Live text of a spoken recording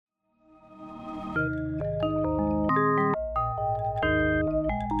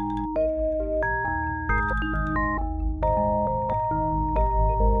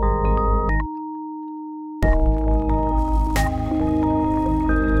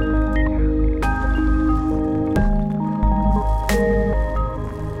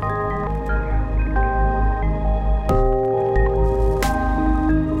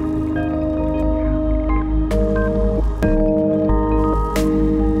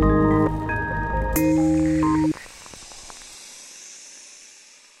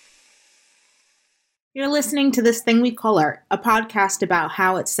listening to This Thing We Call Art, a podcast about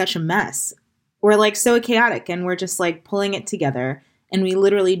how it's such a mess. We're like so chaotic and we're just like pulling it together and we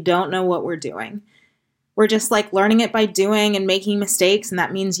literally don't know what we're doing. We're just like learning it by doing and making mistakes, and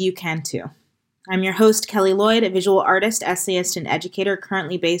that means you can too. I'm your host, Kelly Lloyd, a visual artist, essayist, and educator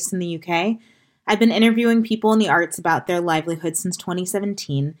currently based in the UK. I've been interviewing people in the arts about their livelihood since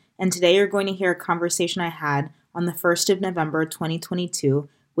 2017, and today you're going to hear a conversation I had on the 1st of November 2022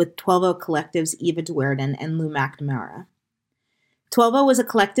 with 12O Collective's Eva Duerden and Lou McNamara. 12O was a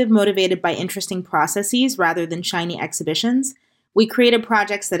collective motivated by interesting processes rather than shiny exhibitions. We created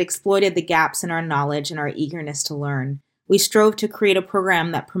projects that exploited the gaps in our knowledge and our eagerness to learn. We strove to create a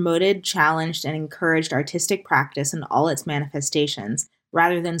program that promoted, challenged, and encouraged artistic practice in all its manifestations,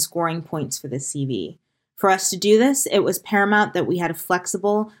 rather than scoring points for the CV. For us to do this, it was paramount that we had a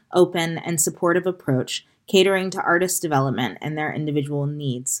flexible, open, and supportive approach, catering to artist development and their individual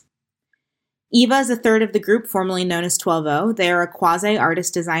needs. Eva is a third of the group formerly known as 12O. They are a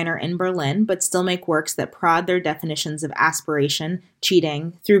quasi-artist designer in Berlin, but still make works that prod their definitions of aspiration,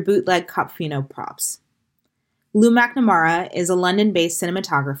 cheating, through bootleg Kopfkino props. Lou McNamara is a London-based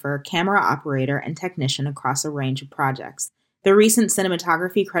cinematographer, camera operator, and technician across a range of projects. Their recent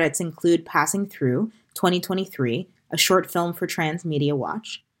cinematography credits include Passing Through, 2023, a short film for Transmedia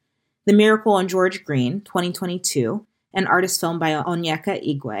Watch, The Miracle on George Green, 2022, an artist film by Onyeka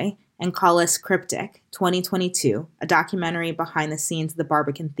Igwe, and Collis Cryptic, 2022, a documentary behind the scenes of the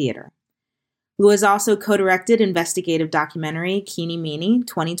Barbican Theatre. Lou has also co-directed investigative documentary Keeny Meeny,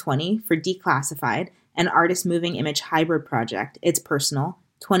 2020, for Declassified, an artist moving image hybrid project, It's Personal,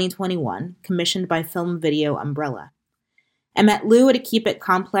 2021, commissioned by Film Video Umbrella. I met Lou at a Keep It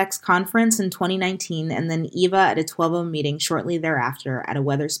Complex conference in 2019 and then Eva at a 12O meeting shortly thereafter at a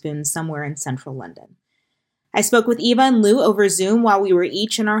Wetherspoons somewhere in central London. I spoke with Eva and Lou over Zoom while we were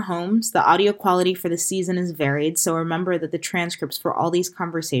each in our homes. The audio quality for the season is varied, so remember that the transcripts for all these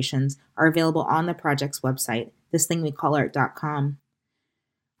conversations are available on the project's website, thisthingwecallart.com.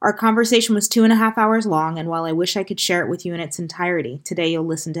 Our conversation was 2.5 hours long, and while I wish I could share it with you in its entirety, today you'll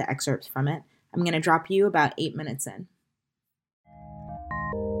listen to excerpts from it. I'm going to drop you about 8 minutes in.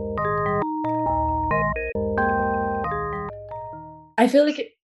 I feel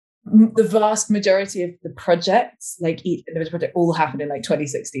like the vast majority of the projects, like each individual project, all happened in like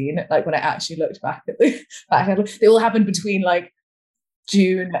 2016. Like when I actually looked back at the back, they all happened between like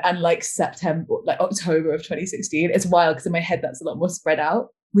June and like September, like October of 2016. It's wild because in my head that's a lot more spread out.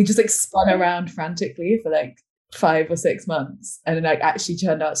 We just like spun around frantically for like 5 or 6 months, and then like actually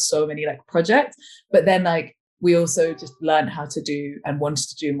turned out so many like projects. But then like we also just learned how to do and wanted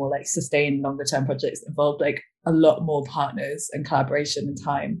to do more like sustained longer term projects that involved like a lot more partners and collaboration and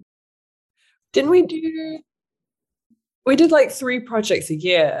time. Didn't we did like 3 projects a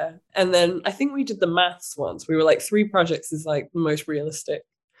year, and then I think we did the maths once. We were like 3 projects is like the most realistic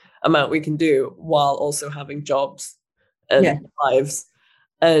amount we can do while also having jobs and lives.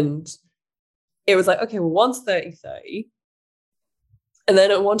 And it was like, okay, well, one's 30-30. And then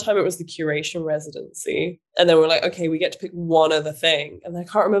at one time it was the curation residency. And then we're like, okay, we get to pick one other thing. And I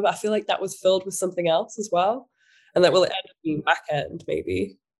can't remember. I feel like that was filled with something else as well. And that will end up being back end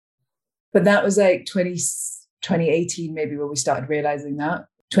maybe. But that was like 2018 maybe when we started realizing that.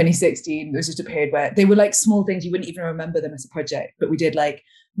 2016 was just a period where they were like small things. You wouldn't even remember them as a project. But we did like,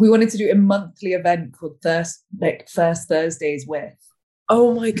 we wanted to do a monthly event called First Thursdays With.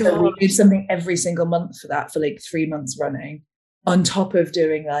 Oh my God. So we did something every single month for that for like 3 months running, on top of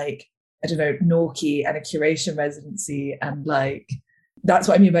doing like, I don't know, Norky and a curation residency. And like, that's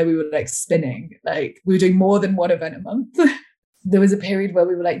what I mean by we were like spinning. Like we were doing more than one event a month. There was a period where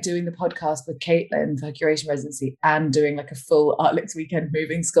we were like doing the podcast with Caitlin for her curation residency and doing like a full Artlix Weekend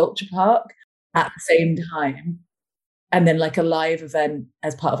moving sculpture park at the same time. And then like a live event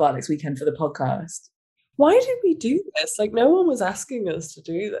as part of Artlix Weekend for the podcast. Why did we do this? Like no one was asking us to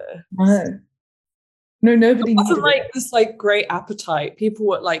do this. No, nobody. It wasn't like this like great appetite. People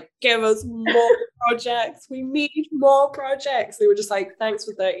were like, give us more projects. We need more projects. They were just like, thanks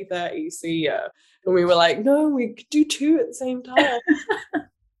for 30-30. See ya. And we were like, no, we could do 2 at the same time.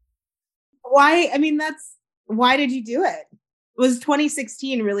 Why did you do it? Was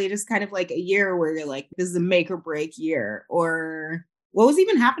 2016 really just kind of like a year where you're like, this is a make or break year? Or what was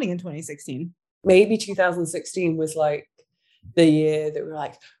even happening in 2016? Maybe 2016 was like the year that we were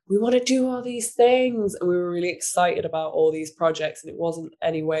like, we want to do all these things, and we were really excited about all these projects, and it wasn't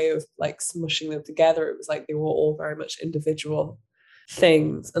any way of like smushing them together. It was like they were all very much individual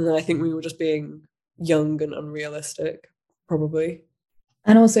things, and then I think we were just being young and unrealistic probably,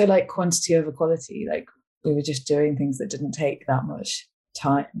 and also like quantity over quality. Like we were just doing things that didn't take that much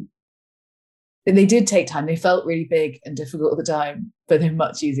time. They did take time. They felt really big and difficult at the time, but they're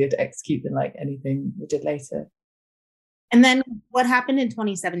much easier to execute than like anything we did later. And then what happened in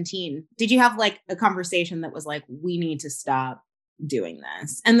 2017? Did you have like a conversation that was like, we need to stop doing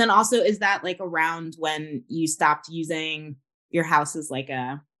this? And then also, is that like around when you stopped using your house as like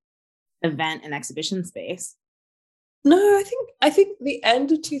a event and exhibition space? No, I think the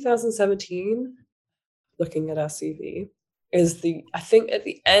end of 2017, looking at our CV, I think at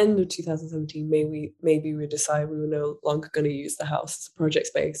the end of 2017, maybe we decided we were no longer going to use the house as a project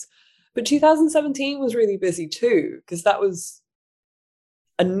space. But 2017 was really busy too, because that was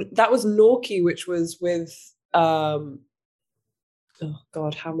Norky, which was with oh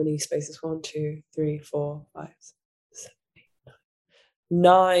God, how many spaces? 1, 2, 3, 4, 5, 6, 7, 8,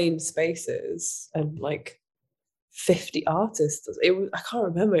 9 spaces and like 50 artists. I can't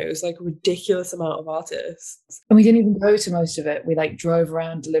remember. It was like a ridiculous amount of artists. And we didn't even go to most of it. We like drove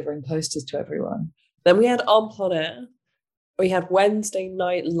around delivering posters to everyone. Then we had En Plein Air. We had Wednesday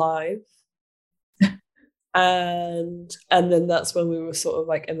Night Live. and then that's when we were sort of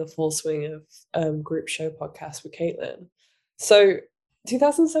like in the full swing of group show podcast with Caitlin. So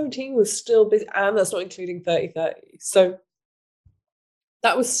 2017 was still busy, and that's not including 30/30. So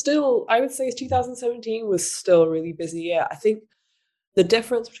that was still, I would say 2017 was still a really busy year. I think the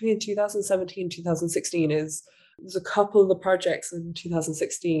difference between 2017 and 2016 is there's a couple of the projects in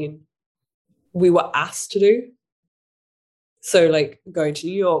 2016 we were asked to do. So like going to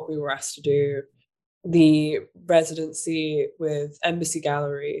New York, we were asked to do the residency with Embassy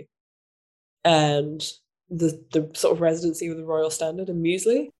Gallery and the sort of residency with the Royal Standard and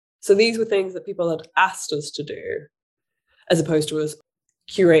Muesli. So these were things that people had asked us to do, as opposed to us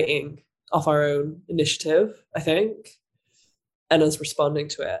curating off our own initiative, I think, and us responding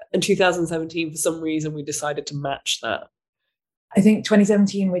to it. In 2017, for some reason, we decided to match that. I think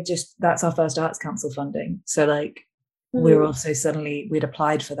 2017, that's our first Arts Council funding. So like we're also suddenly, we'd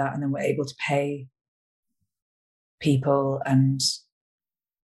applied for that and then we're able to pay people and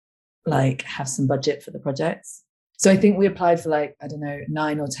like have some budget for the projects. So I think we applied for like, I don't know,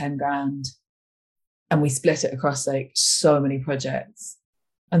 9 or 10 grand, and we split it across like so many projects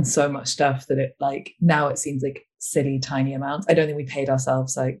and so much stuff that it like, now it seems like silly tiny amounts. I don't think we paid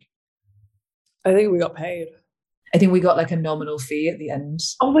ourselves like, I think we got paid. I think we got like a nominal fee at the end.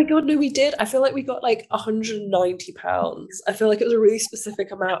 Oh my God, no, we did. I feel like we got like £190. I feel like it was a really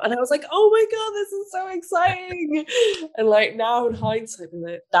specific amount. And I was like, oh my God, this is so exciting. And like now in hindsight,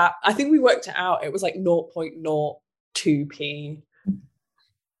 that I think we worked it out. It was like 0.02p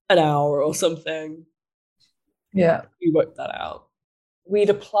an hour or something. Yeah. We worked that out. We'd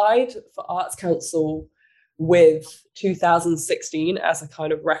applied for Arts Council with 2016 as a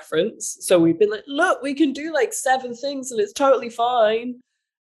kind of reference. So we've been like, look, we can do like 7 things and it's totally fine.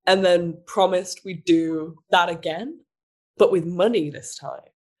 And then promised we'd do that again, but with money this time.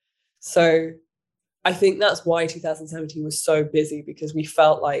 So I think that's why 2017 was so busy, because we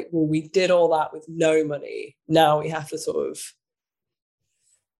felt like, well, we did all that with no money. Now we have to sort of,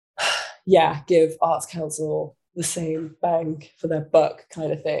 give Arts Council the same bang for their buck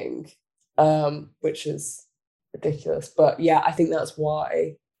kind of thing, which is ridiculous. But yeah, I think that's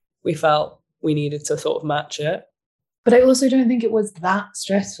why we felt we needed to sort of match it. But I also don't think it was that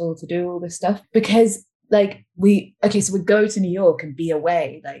stressful to do all this stuff, because like we'd go to New York and be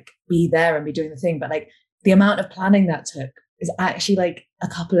away, like be there and be doing the thing. But like the amount of planning that took is actually like a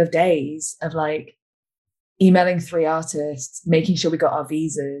couple of days of like emailing 3 artists, making sure we got our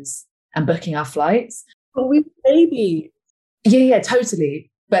visas and booking our flights. But we maybe. Yeah, totally.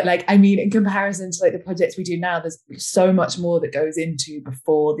 But like, I mean, in comparison to like the projects we do now, there's so much more that goes into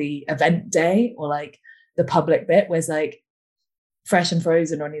before the event day or like the public bit, whereas like Fresh and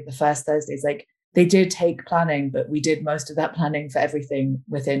Frozen or any of the first Thursdays, like they did take planning, but we did most of that planning for everything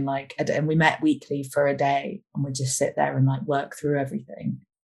within like a day, and we met weekly for a day and we'd just sit there and like work through everything.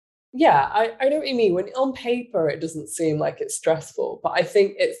 Yeah, I know what you mean. When on paper, it doesn't seem like it's stressful, but I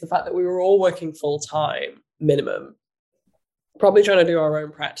think it's the fact that we were all working full time minimum, probably trying to do our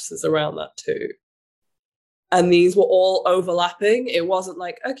own practices around that too. And these were all overlapping. It wasn't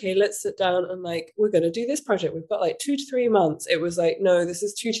like, okay, let's sit down and like, we're going to do this project. We've got like 2 to 3 months. It was like, no, this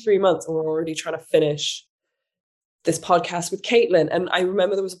is 2 to 3 months. And we're already trying to finish this podcast with Caitlin. And I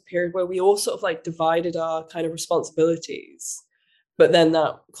remember there was a period where we all sort of like divided our kind of responsibilities. But then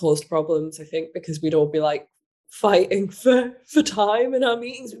that caused problems, I think, because we'd all be like fighting for time in our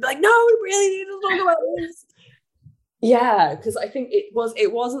meetings. We'd be like, no, we really need to talk about this. Yeah, because I think it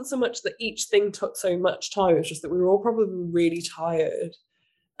wasn't so much that each thing took so much time. It's just that we were all probably really tired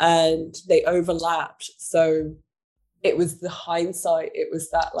and they overlapped. So it was the hindsight. It was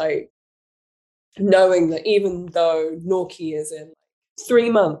that like, knowing that even though Norquay is in 3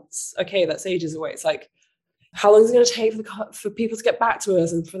 months, okay, that's ages away. It's like, how long is it going to take for people to get back to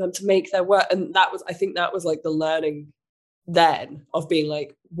us and for them to make their work? And I think that was like the learning then of being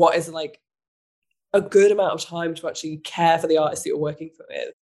like, what is like a good amount of time to actually care for the artists that you're working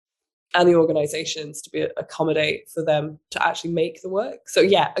with and the organizations to be accommodate for them to actually make the work. So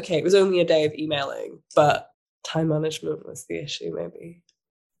yeah, okay, it was only a day of emailing, but time management was the issue maybe.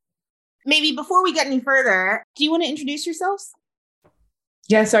 Maybe before we get any further, do you want to introduce yourselves?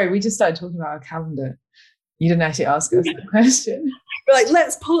 Yeah, sorry, we just started talking about our calendar. You didn't actually ask us the question. We're like,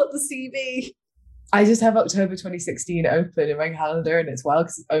 let's pull up the CV. I just have October 2016 open in my calendar, and it's wild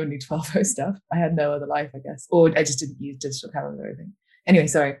because it's only 12 stuff. I had no other life, I guess. Or I just didn't use digital calendar, I think. Anyway,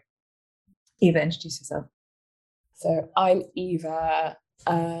 sorry. Eva, introduce yourself. So I'm Eva.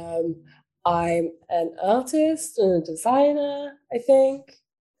 I'm an artist and a designer, I think.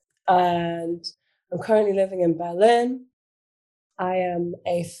 And I'm currently living in Berlin. I am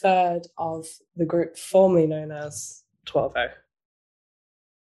a third of the group formerly known as 12O.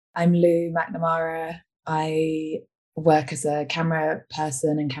 I'm Lou McNamara. I work as a camera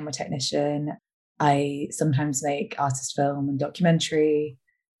person and camera technician. I sometimes make artist film and documentary.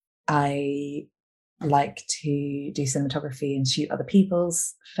 I like to do cinematography and shoot other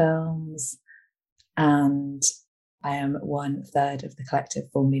people's films. And I am 1/3 of the collective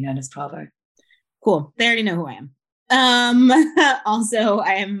formerly known as 12O. Cool. They already know who I am. Also,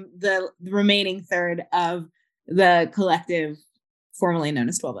 I am the remaining third of the collective formerly known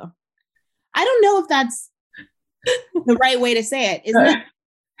as 12O. I don't know if that's the right way to say it, isn't it?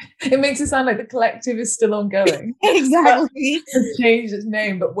 It makes it sound like the collective is still ongoing. Exactly. It's changed its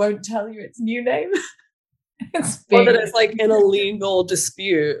name, but won't tell you its new name. Or that it's like in a legal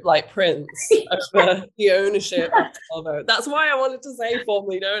dispute, like Prince, over the ownership of 12O. That's why I wanted to say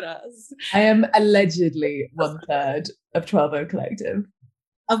formerly known as. I am allegedly 1/3 of 12O collective.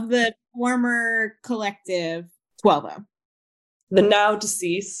 Of the former collective 12O. The now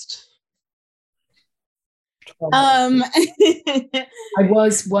deceased. 12O. I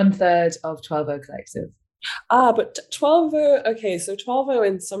was 1/3 of 12O collective. But 12O, okay, so 12O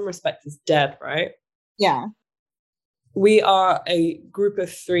in some respects is dead, right? Yeah. We are a group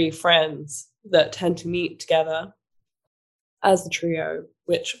of 3 friends that tend to meet together as the trio,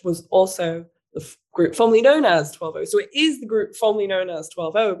 which was also the group formerly known as 12O. So it is the group formerly known as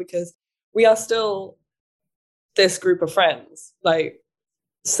 12O because we are still this group of friends. Like,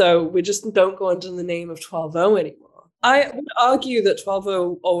 so we just don't go under the name of 12O anymore. I would argue that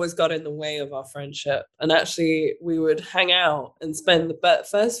 12O always got in the way of our friendship. And actually, we would hang out and spend the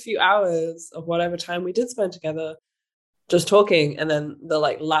first few hours of whatever time we did spend together just talking. And then the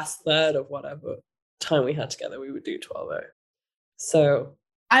like last third of whatever time we had together, we would do 12O. So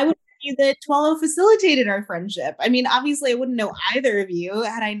I would argue that 12O facilitated our friendship. I mean, obviously, I wouldn't know either of you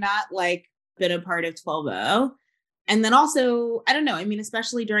had I not like been a part of 12O. And then also, I don't know, I mean,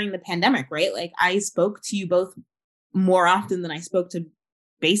 especially during the pandemic, right? Like I spoke to you both more often than I spoke to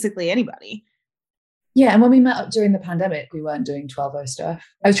basically anybody. Yeah, and when we met up during the pandemic, we weren't doing 12O stuff.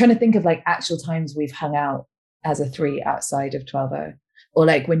 I was trying to think of like actual times we've hung out as a 3 outside of 12O, or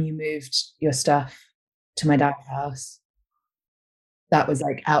like when you moved your stuff to my dad's house, that was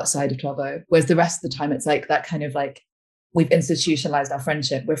like outside of 12O. Whereas the rest of the time, it's like that kind of like we've institutionalized our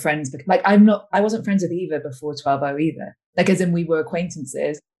friendship. We're friends. Like I wasn't friends with Eva before 12O either. Like as in we were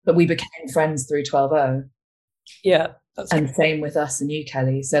acquaintances, but we became friends through 12O. Yeah. And true. Same with us and you,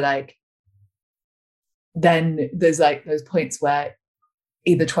 Kelly. So like, then there's like those points where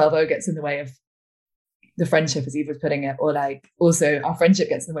either 12O gets in the way of the friendship, as Eva's putting it, or like also our friendship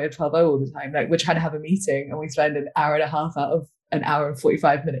gets in the way of 12O all the time. Like we're trying to have a meeting and we spend an hour and a half out of an hour and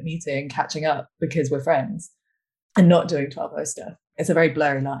 45-minute meeting catching up because we're friends and not doing 12O stuff. It's a very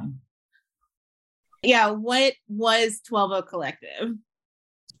blurry line. Yeah. What was 12O Collective?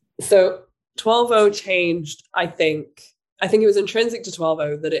 So 12O changed, I think it was intrinsic to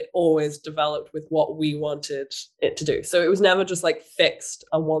 12O that it always developed with what we wanted it to do. So it was never just like fixed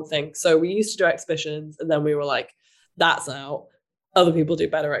on one thing. So we used to do exhibitions and then we were like, that's out. Other people do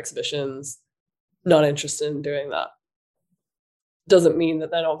better exhibitions. Not interested in doing that. Doesn't mean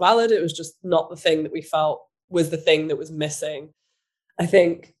that they're not valid. It was just not the thing that we felt was the thing that was missing. I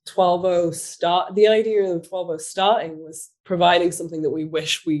think the idea of 12O starting was providing something that we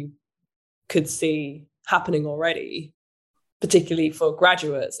wish we could see happening already, particularly for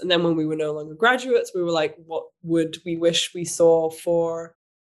graduates. And then when we were no longer graduates, we were like, what would we wish we saw for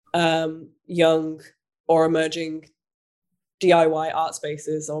young or emerging DIY art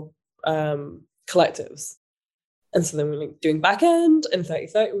spaces or collectives? And so then we were like doing back end, and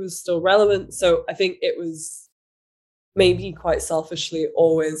 3030 was still relevant. So I think it was maybe quite selfishly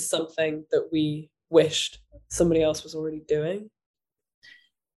always something that we wished somebody else was already doing.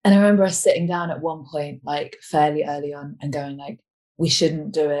 And I remember us sitting down at one point, like fairly early on, and going like, we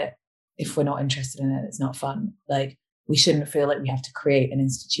shouldn't do it if we're not interested in it. It's not fun. Like, we shouldn't feel like we have to create an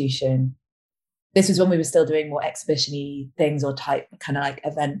institution. This was when we were still doing more exhibition-y things or type kind of like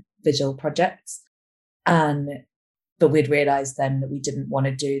event visual projects. But we'd realized then that we didn't want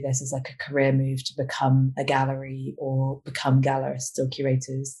to do this as like a career move to become a gallery or become gallerists or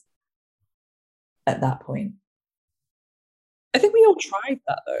curators at that point. I think we all tried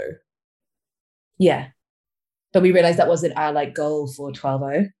that though. Yeah. But we realized that wasn't our like goal for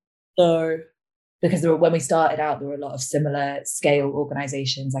 12O. No. Because when we started out, there were a lot of similar scale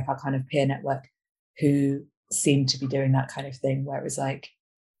organizations, like our kind of peer network, who seemed to be doing that kind of thing, where it was like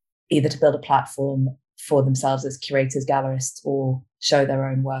either to build a platform for themselves as curators, gallerists, or show their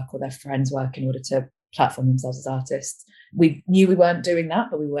own work or their friends' work in order to platform themselves as artists. We knew we weren't doing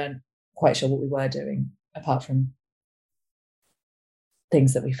that, but we weren't quite sure what we were doing, apart from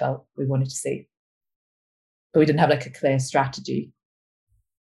things that we felt we wanted to see. But we didn't have like a clear strategy.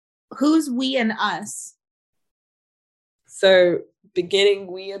 Who's we and us? So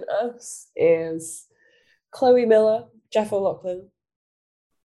beginning we and us is Chloe Miller, Jeff O'Loughlin,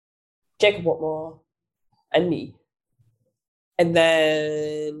 Jacob Watmore, and me. And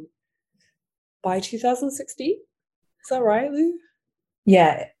then by 2016, is that right, Lou?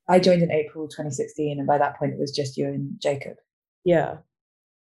 Yeah, I joined in April 2016, and by that point it was just you and Jacob. Yeah.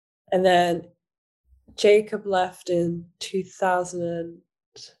 And then Jacob left in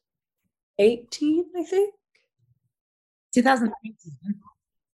 2018, I think. 2019.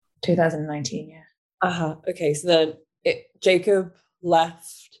 2019, yeah. Okay, so then Jacob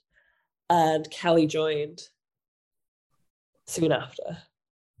left and Kelly joined soon after.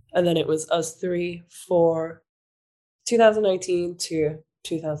 And then it was us three for 2019 to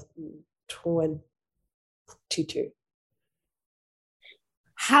 2022.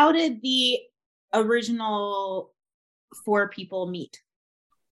 How did the original 4 people meet?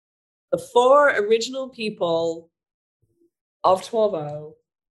 The 4 original people of 12O,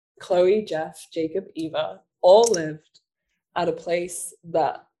 Chloe, Jeff, Jacob, Eva, all lived at a place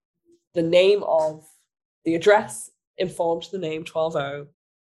that the address informed the name 12O.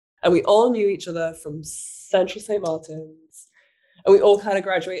 And we all knew each other from Central St. Martin's. And we all kind of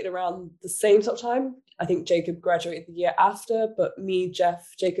graduated around the same sort of time. I think Jacob graduated the year after, but me,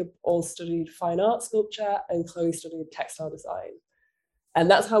 Jeff, Jacob all studied fine art sculpture, and Chloe studied textile design.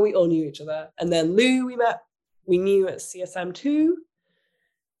 And that's how we all knew each other. And then Lou, we knew at CSM2.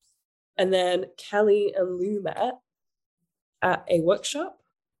 And then Kelly and Lou met at a workshop.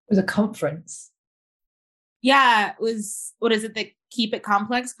 It was a conference. Yeah, it was, what is it, the Keep It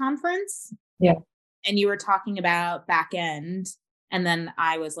Complex conference? Yeah. And you were talking about back end. And then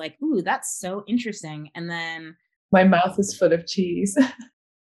I was like, ooh, that's so interesting. And then my mouth is full of cheese.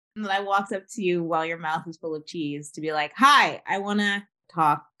 And then I walked up to you while your mouth was full of cheese to be like, hi, I want to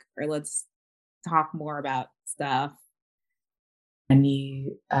talk, or let's talk more about stuff. I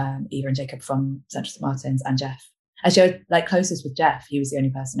knew Eva and Jacob from Central St. Martin's, and Jeff. Actually, I was like closest with Jeff. He was the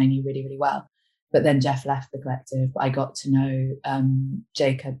only person I knew really, really well. But then Jeff left the collective. I got to know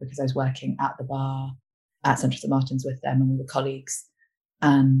Jacob because I was working at the bar at Central St. Martin's with them, and we were colleagues.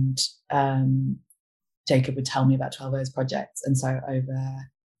 And Jacob would tell me about 12O's projects. And so over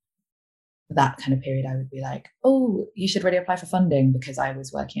that kind of period, I would be like, oh, you should really apply for funding, because I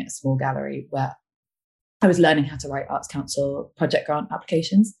was working at a small gallery where I was learning how to write Arts Council project grant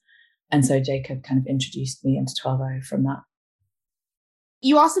applications. And so Jacob kind of introduced me into 12O from that.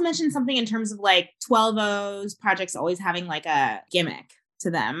 You also mentioned something in terms of like 12O's projects always having like a gimmick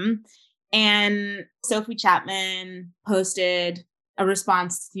to them. And Sophie Chapman posted a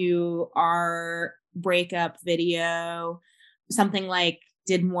response to our breakup video, something like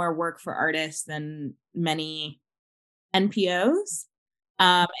did more work for artists than many NPOs,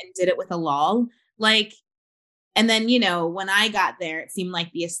 and did it with a lull. Like, and then, you know, when I got there, it seemed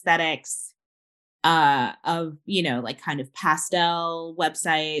like the aesthetics of, you know, like kind of pastel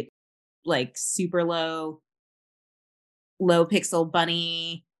website, like super low pixel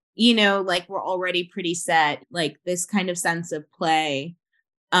bunny, you know, like we're already pretty set, like this kind of sense of play,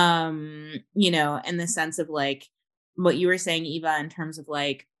 you know, and the sense of like what you were saying, Eva, in terms of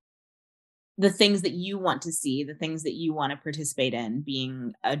like the things that you want to see, the things that you want to participate in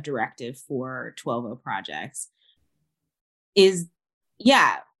being a directive for 12O projects is,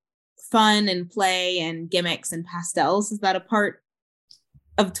 yeah, fun and play and gimmicks and pastels. Is that a part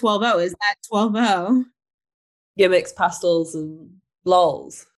of 12O? Is that 12O? gimmicks, pastels, and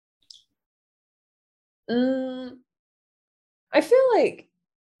lols. I feel like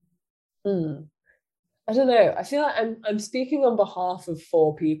I don't know. I feel like I'm speaking on behalf of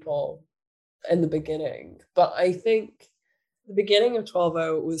 4 people in the beginning, but I think the beginning of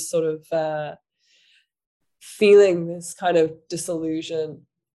 12O was sort of feeling this kind of disillusion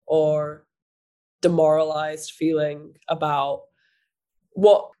or demoralized feeling about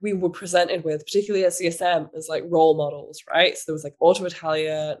what we were presented with, particularly at CSM, as like role models, right? So there was like Auto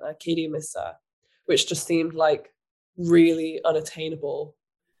Italia and Arcadia Missa, which just seemed like really unattainable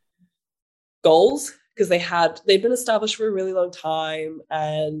goals because they'd been established for a really long time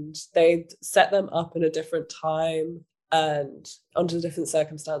and they'd set them up in a different time and under different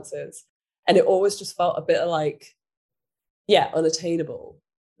circumstances. And it always just felt a bit like, unattainable.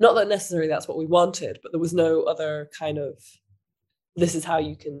 Not that necessarily that's what we wanted, but there was no other kind of, this is how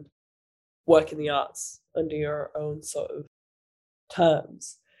you can work in the arts under your own sort of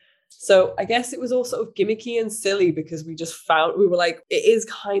terms. So I guess it was all sort of gimmicky and silly because we were like, it is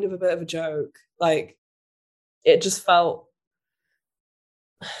kind of a bit of a joke. Like, it just felt,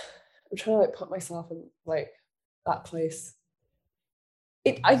 I'm trying to like put myself in like that place.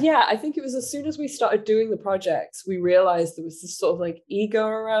 I think it was as soon as we started doing the projects, we realized there was this sort of like ego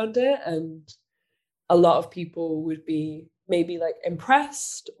around it, and a lot of people would be maybe like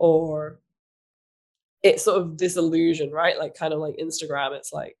impressed, or it's sort of this illusion, right? Like kind of like Instagram,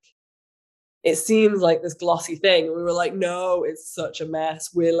 it's like, it seems like this glossy thing. And we were like, no, it's such a mess.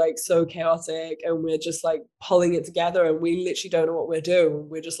 We're like so chaotic and we're just like pulling it together and we literally don't know what we're doing.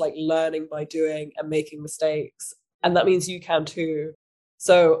 We're just like learning by doing and making mistakes. And that means you can too.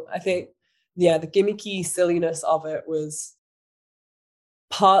 So I think, the gimmicky silliness of it was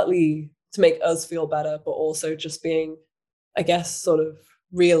partly to make us feel better, but also just being, I guess, sort of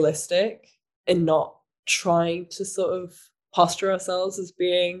realistic and not trying to sort of posture ourselves as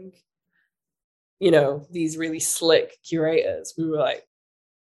being, these really slick curators. We were like,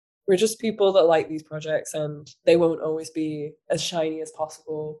 we're just people that like these projects and they won't always be as shiny as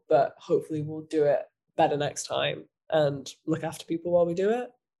possible, but hopefully we'll do it better next time and look after people while we do it.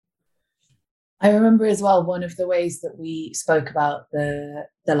 I remember as well, one of the ways that we spoke about the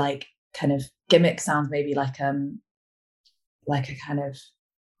like kind of gimmick sounds maybe like a kind of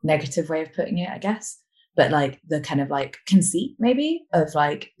negative way of putting it, I guess. But like the kind of like conceit maybe of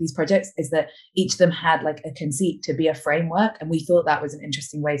like these projects is that each of them had like a conceit to be a framework. And we thought that was an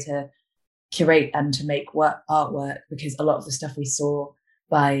interesting way to curate and to make artwork, because a lot of the stuff we saw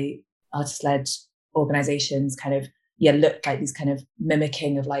by artist-led organizations kind of looked like these kind of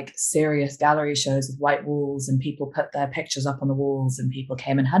mimicking of like serious gallery shows with white walls, and people put their pictures up on the walls and people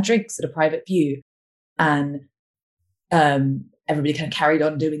came and had drinks at a private view. And everybody kind of carried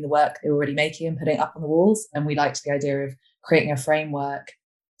on doing the work they were already making and putting it up on the walls. And we liked the idea of creating a framework,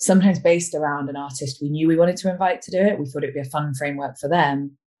 sometimes based around an artist we knew we wanted to invite to do it. We thought it'd be a fun framework for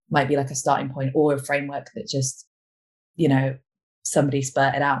them, might be like a starting point, or a framework that just, somebody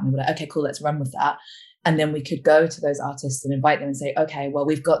spurted out and we were like, okay, cool, let's run with that. And then we could go to those artists and invite them and say, okay, well,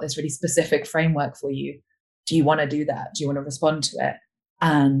 we've got this really specific framework for you. Do you want to do that? Do you want to respond to it?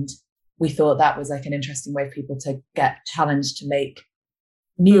 And we thought that was like an interesting way for people to get challenged to make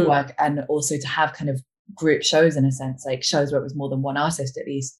new work, and also to have kind of group shows, in a sense, like shows where it was more than one artist at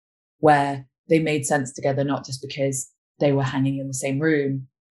least, where they made sense together, not just because they were hanging in the same room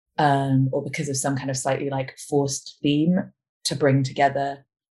or because of some kind of slightly like forced theme to bring together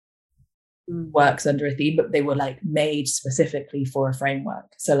works under a theme, but they were like made specifically for a framework.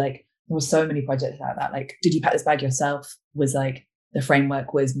 So like there were so many projects like that. Like Did You Pack This Bag Yourself was like, the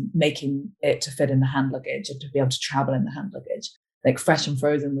framework was making it to fit in the hand luggage and to be able to travel in the hand luggage. Like Fresh and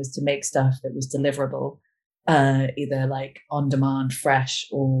Frozen was to make stuff that was deliverable, either like on demand, fresh,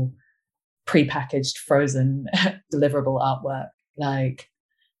 or pre-packaged, frozen, deliverable artwork. Like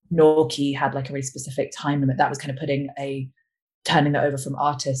Norky had like a really specific time limit. That was kind of turning that over from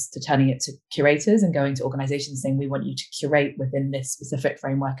artists to turning it to curators and going to organizations saying, we want you to curate within this specific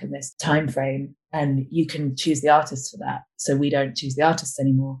framework and this time frame, and you can choose the artists for that. So we don't choose the artists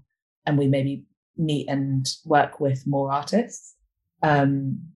anymore, and we maybe meet and work with more artists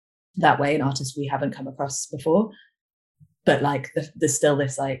that way, an artist we haven't come across before, but like there's still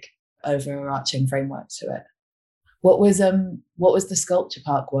this like overarching framework to it. What was the sculpture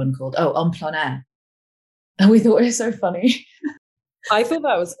park one called? Oh, En Plein Air. And we thought it was so funny. I thought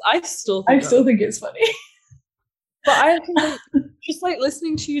that was, I still think it's funny. But I think just like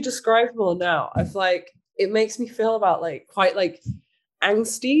listening to you describe them all now, I've like, it makes me feel about like quite like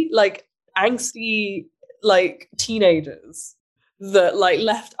angsty like teenagers that like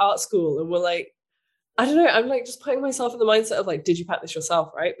left art school and were like, I don't know, I'm like just putting myself in the mindset of like, did you pack this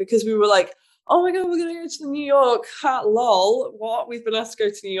yourself, right? Because we were like, oh my God, we're going to go to New York. Ha, lol. What? We've been asked to go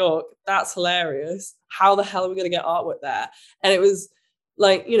to New York. That's hilarious. How the hell are we going to get artwork there? And it was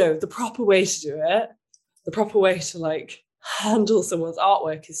like, you know, the proper way to do it, the proper way to like handle someone's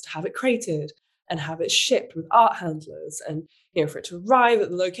artwork is to have it created and have it shipped with art handlers and, you know, for it to arrive at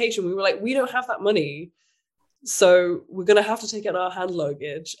the location. We were like, we don't have that money. So we're going to have to take it in our hand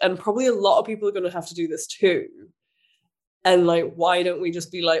luggage. And probably a lot of people are going to have to do this too. And like, why don't we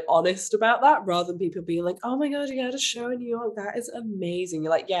just be like honest about that rather than people being like, oh my God, you had a show in New York. That is amazing.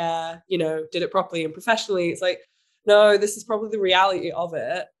 You're like, yeah, you know, did it properly and professionally. It's like, no, this is probably the reality of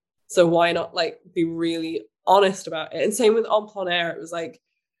it. So why not like be really honest about it? And same with On Plein Air. It was like,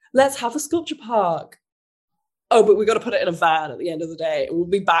 let's have a sculpture park. Oh, but we got to put it in a van at the end of the day. And we'll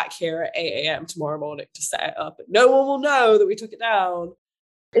be back here at 8 a.m. tomorrow morning to set it up. And no one will know that we took it down.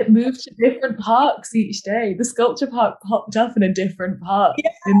 It moved to different parks each day. The sculpture park popped up in a different park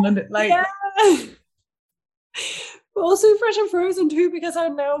in London. Like, yeah. But also Fresh and Frozen too, because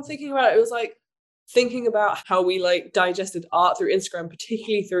I'm thinking about it. It was like thinking about how we like digested art through Instagram,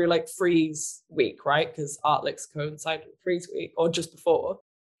 particularly through like Freeze Week, right? Because Artlicks coincided with Freeze Week or just before.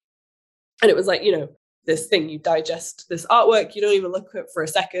 And it was like, you know, this thing, you digest this artwork, you don't even look at it for a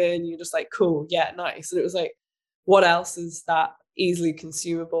second, you're just like, cool, yeah, nice. And it was like, what else is that easily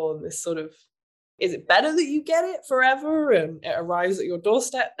consumable? And this sort of, is it better that you get it forever and it arrives at your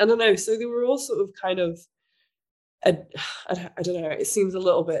doorstep? I don't know. So they were all sort of kind of, I don't know, it seems a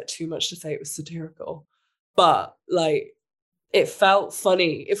little bit too much to say it was satirical, but like it felt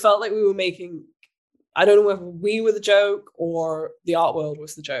funny. It felt like we were making, I don't know whether we were the joke or the art world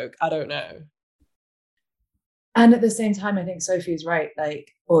was the joke. I don't know. And at the same time, I think Sophie's right,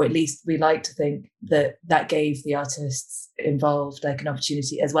 like, or at least we like to think that that gave the artists involved like an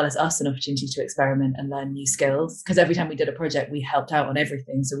opportunity, as well as us, an opportunity to experiment and learn new skills. Because every time we did a project, we helped out on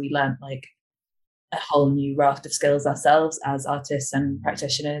everything. So we learned like a whole new raft of skills ourselves as artists and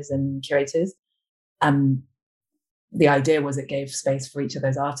practitioners and curators. The idea was it gave space for each of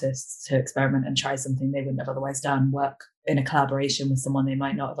those artists to experiment and try something they wouldn't have otherwise done, work in a collaboration with someone they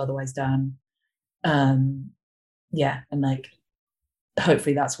might not have otherwise done. Yeah, and like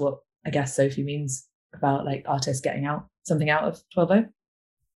hopefully that's what I guess Sophie means about like artists getting out something out of 12O.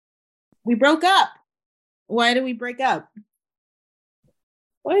 We broke up. Why did we break up?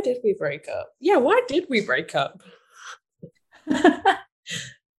 Why did we break up? Yeah, why did we break up?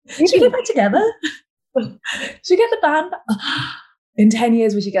 Should we get back together? Should we get the band in 10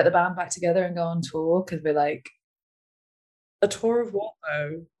 years? We should get the band back together and go on tour, because we're like, a tour of what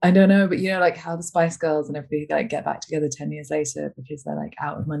though? I don't know, but you know, like how the Spice Girls and everybody like get back together 10 years later because they're like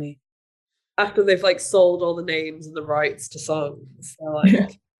out of money after they've like sold all the names and the rights to songs. They're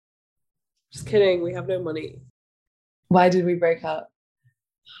like, just kidding, we have no money. Why did we break up?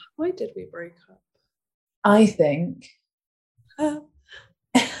 Why did we break up? I think, but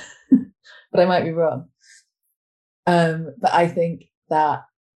I might be wrong. But I think that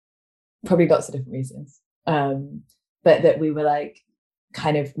probably lots of different reasons. But that we were like,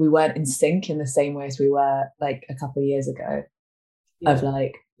 kind of, we weren't in sync in the same way as we were like a couple of years ago, of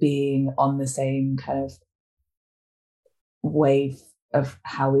like being on the same kind of wave of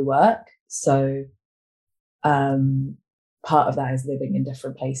how we work. So part of that is living in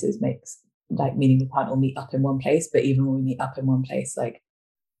different places makes like, meaning we can't all meet up in one place, but even when we meet up in one place, like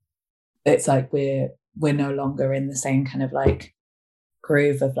it's like we're no longer in the same kind of like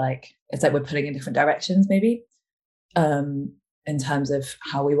groove of like, it's like we're pulling in different directions maybe, in terms of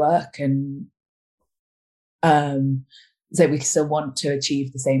how we work. And so we still want to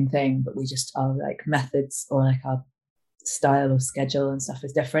achieve the same thing, but we just, our like methods or like our style or schedule and stuff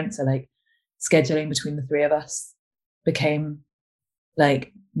is different. So like scheduling between the three of us became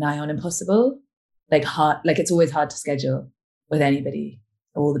like nigh on impossible, like hard, like it's always hard to schedule with anybody,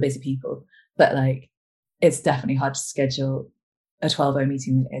 all the busy people, but like it's definitely hard to schedule a 12O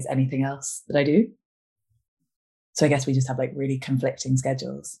meeting than it is anything else that I do. So I guess we just have like really conflicting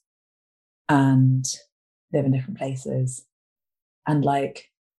schedules and live in different places and like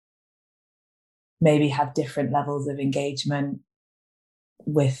maybe have different levels of engagement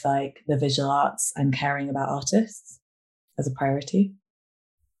with like the visual arts and caring about artists as a priority,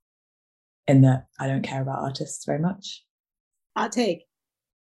 in that I don't care about artists very much. Hot take.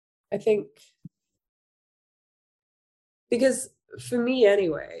 I think because for me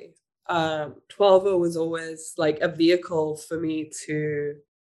anyway, 12O was always like a vehicle for me to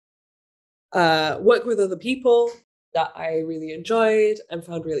work with other people that I really enjoyed and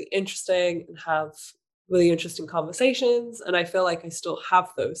found really interesting and have really interesting conversations. And I feel like I still have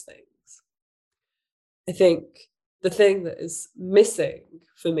those things. I think the thing that is missing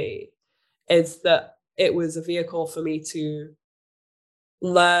for me is that it was a vehicle for me to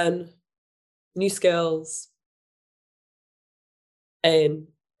learn new skills in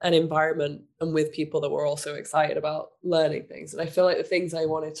an environment and with people that were also excited about learning things. And I feel like the things I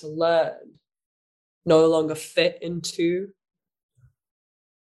wanted to learn no longer fit into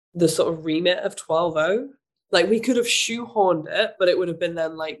the sort of remit of 12O. Like we could have shoehorned it, but it would have been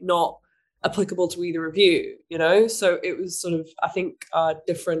then like not applicable to either of you, you know? So it was sort of, I think,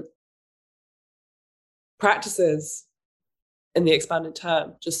 different practices in the expanded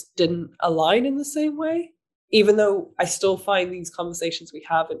term just didn't align in the same way, even though I still find these conversations we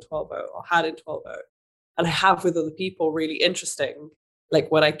have in 12O or had in 12O and I have with other people really interesting.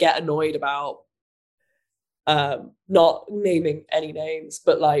 Like when I get annoyed about not naming any names,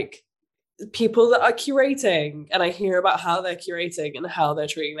 but like people that are curating and I hear about how they're curating and how they're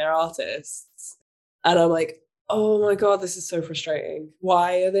treating their artists. And I'm like, oh my God, this is so frustrating.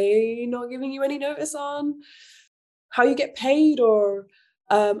 Why are they not giving you any notice on how you get paid or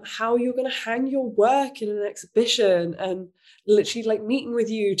how you're going to hang your work in an exhibition and literally like meeting with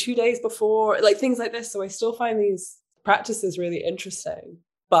you 2 days before, like things like this. So I still find these practices really interesting,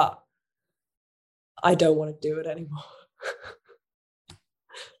 but I don't want to do it anymore.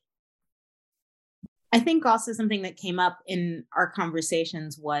 I think also something that came up in our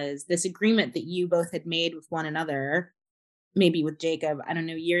conversations was this agreement that you both had made with one another, maybe with Jacob, I don't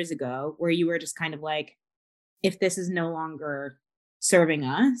know, years ago, where you were just kind of like, if this is no longer serving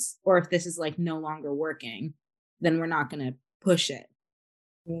us, or if this is like no longer working, then we're not going to push it.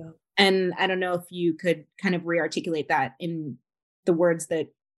 Yeah. And I don't know if you could kind of re-articulate that in the words that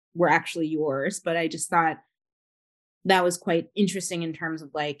were actually yours, but I just thought that was quite interesting in terms of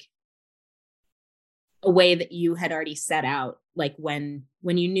like a way that you had already set out, like when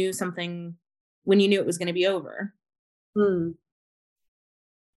you knew something, when you knew it was going to be over.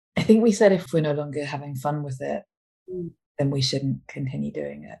 I think we said if we're no longer having fun with it, then we shouldn't continue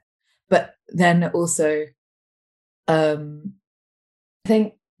doing it. But then also, I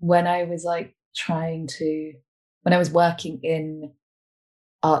think when I was like when I was working in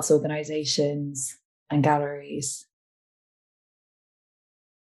arts organizations and galleries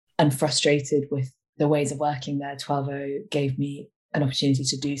and frustrated with the ways of working there, 12O gave me an opportunity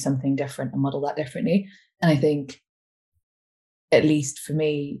to do something different and model that differently. And I think, at least for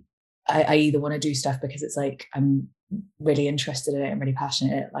me, I either want to do stuff because it's like I'm really interested in it and really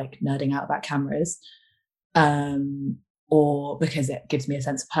passionate, like nerding out about cameras, or because it gives me a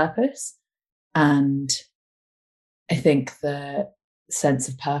sense of purpose. And I think the sense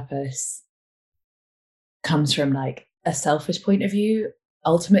of purpose comes from like a selfish point of view.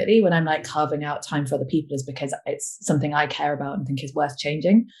 Ultimately, when I'm like carving out time for other people, is because it's something I care about and think is worth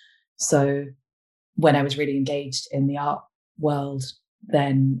changing. So when I was really engaged in the art world,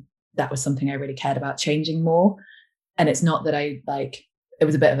 then that was something I really cared about changing more. And it's not that I like, it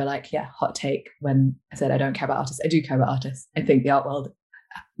was a bit of a like, yeah, hot take when I said I don't care about artists. I do care about artists. I think the art world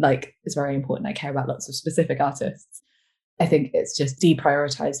like is very important. I care about lots of specific artists. I think it's just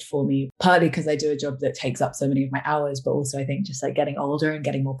deprioritized for me, partly because I do a job that takes up so many of my hours, but also I think just like getting older and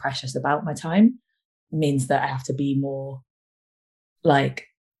getting more precious about my time means that I have to be more like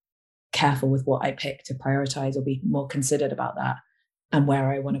careful with what I pick to prioritize or be more considered about that. And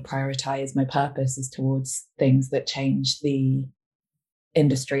where I want to prioritize my purpose is towards things that change the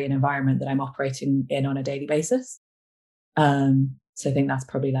industry and environment that I'm operating in on a daily basis. So I think that's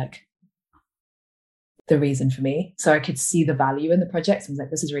probably like the reason for me. So I could see the value in the projects. I was like,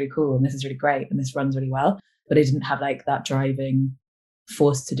 this is really cool and this is really great and this runs really well. But I didn't have like that driving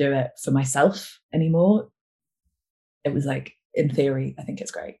force to do it for myself anymore. It was like, in theory, I think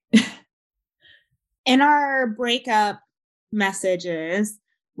it's great. In our breakup messages,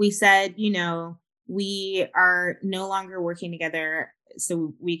 we said, you know, we are no longer working together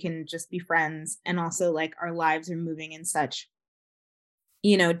so we can just be friends. And also like our lives are moving in such,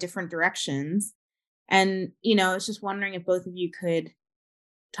 you know, different directions. And, you know, I was just wondering if both of you could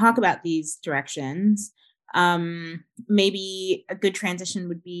talk about these directions. Maybe a good transition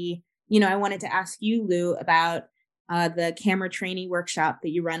would be, you know, I wanted to ask you, Lou, about the camera trainee workshop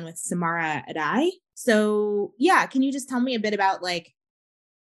that you run with Samara Adai. So yeah, can you just tell me a bit about like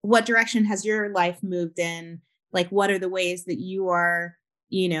what direction has your life moved in? Like what are the ways that you are,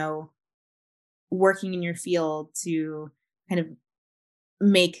 you know, working in your field to kind of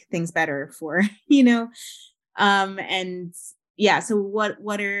make things better for, you know? And yeah, so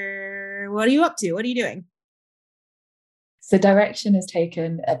what are you up to? What are you doing? So direction has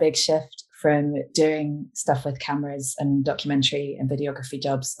taken a big shift from doing stuff with cameras and documentary and videography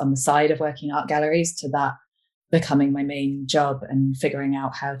jobs on the side of working in art galleries to that becoming my main job and figuring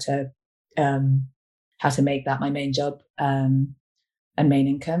out how to make that my main job and main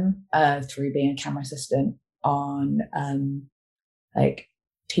income through being a camera assistant on like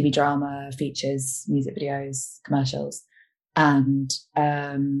TV drama, features, music videos, commercials, and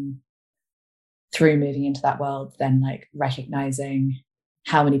through moving into that world, then like recognizing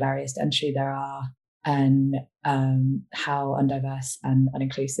how many barriers to entry there are and how undiverse and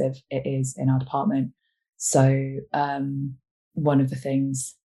uninclusive it is in our department. So one of the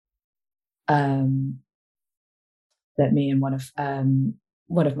things that me and one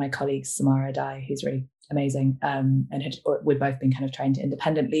of my colleagues, Samara Dai, who's really amazing, and we'd both been kind of trying to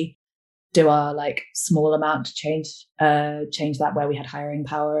independently do our like small amount to change that where we had hiring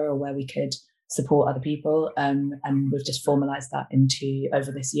power or where we could support other people, and we've just formalized that into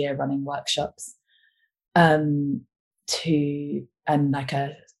over this year running workshops and like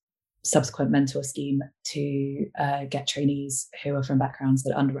a subsequent mentor scheme to get trainees who are from backgrounds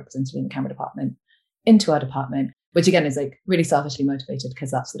that are underrepresented in the camera department into our department, which again is like really selfishly motivated because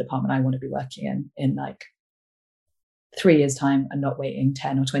that's the department I want to be working in like 3 years time and not waiting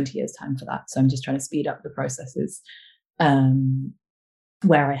 10 or 20 years time for that. So I'm just trying to speed up the processes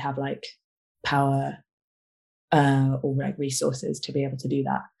where I have like power or like resources to be able to do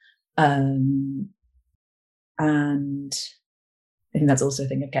that. And I think that's also a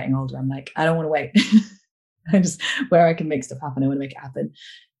thing of getting older. I'm like, I don't want to wait. I just, where I can make stuff happen, I want to make it happen.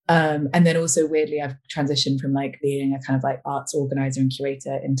 And then also weirdly, I've transitioned from like being a kind of like arts organizer and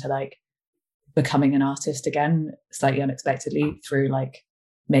curator into like becoming an artist again, slightly unexpectedly through like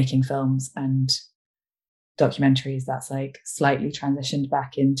making films and documentaries. That's like slightly transitioned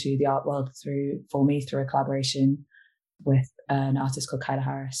back into the art world through a collaboration with an artist called Kyla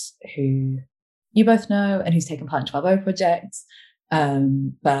Harris, who you both know and who's taken part in 12O projects.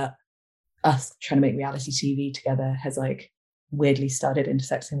 But us trying to make reality TV together has like weirdly started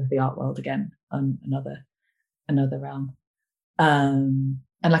intersecting with the art world again on another realm. And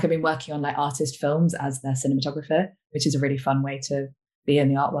like I've been working on like artist films as their cinematographer, which is a really fun way to be in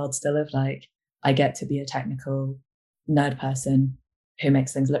the art world still, of like I get to be a technical nerd person who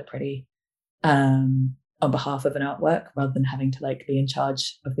makes things look pretty on behalf of an artwork rather than having to like be in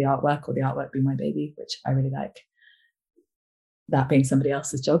charge of the artwork or the artwork be my baby, which I really like that being somebody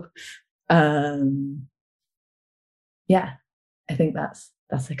else's job. Yeah, I think that's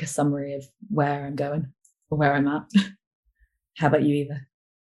like a summary of where I'm going or where I'm at. How about you, Eva?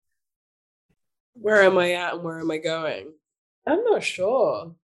 Where am I at and where am I going? I'm not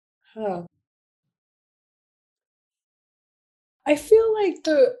sure. I feel like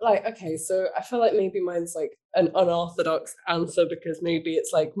okay, so I feel like maybe mine's like an unorthodox answer because maybe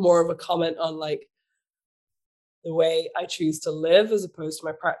it's like more of a comment on like the way I choose to live as opposed to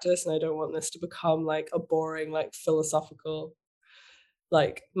my practice. And I don't want this to become like a boring, like philosophical,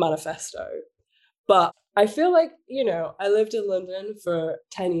 like manifesto. But I feel like, you know, I lived in London for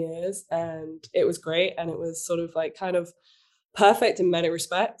 10 years and it was great. And it was sort of like kind of perfect in many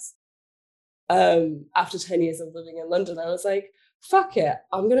respects. After 10 years of living in London, I was like, fuck it,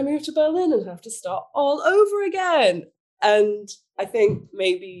 I'm going to move to Berlin and have to start all over again. And I think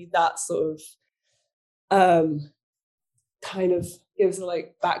maybe that sort of kind of gives a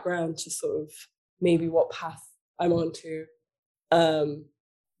like background to sort of maybe what path I'm on to,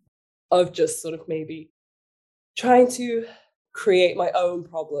 of just sort of maybe trying to create my own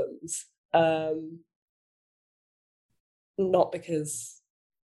problems, not because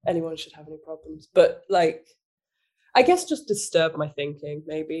anyone should have any problems, but like I guess just disturb my thinking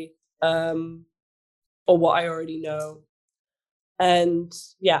maybe, or what I already know. And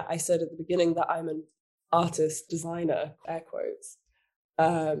yeah, I said at the beginning that I'm an artist designer, air quotes,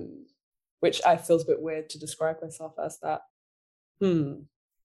 which I feels a bit weird to describe myself as that.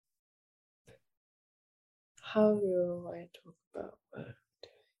 How do I talk about what I'm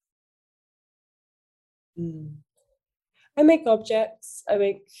doing? I make objects. I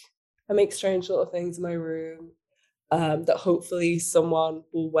make strange little things in my room that hopefully someone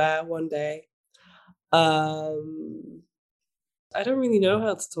will wear one day. I don't really know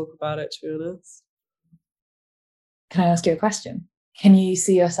how to talk about it, to be honest. Can I ask you a question? Can you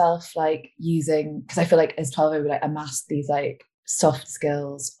see yourself like using, because I feel like as 12O we like amassed these like soft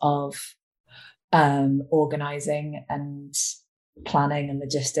skills of organizing and planning and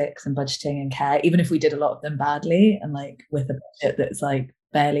logistics and budgeting and care, even if we did a lot of them badly and like with a budget that's like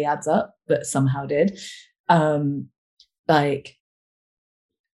barely adds up but somehow did, like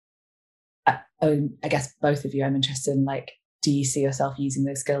I guess both of you, I'm interested in like do you see yourself using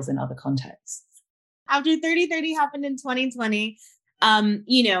those skills in other contexts? After 30/30 happened in 2020,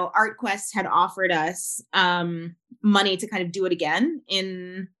 ArtQuest had offered us money to kind of do it again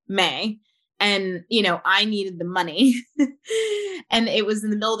in May. And, I needed the money and it was in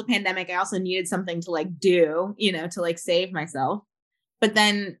the middle of the pandemic. I also needed something to like do, to like save myself. But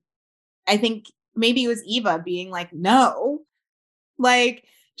then I think maybe it was Eva being like, no, like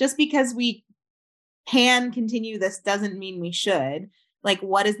just because we can continue this doesn't mean we should. Like,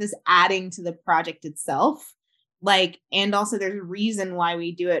 what is this adding to the project itself? Like, and also there's a reason why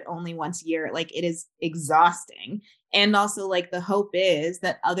we do it only once a year. Like, it is exhausting. And also, like, the hope is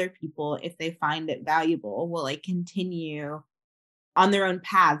that other people, if they find it valuable, will like continue on their own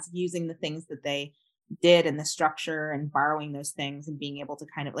paths using the things that they did and the structure and borrowing those things and being able to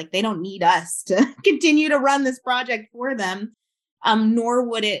kind of like, they don't need us to continue to run this project for them. Nor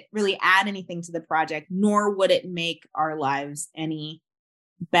would it really add anything to the project, nor would it make our lives any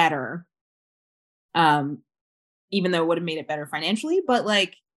better. Even though it would have made it better financially, but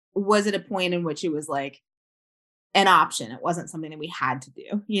like, was it a point in which it was like an option? It wasn't something that we had to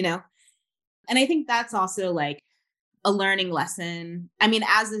do, And I think that's also like a learning lesson. I mean,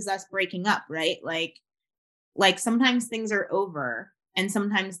 as is us breaking up, right? Like sometimes things are over and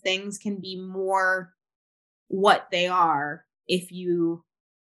sometimes things can be more what they are if you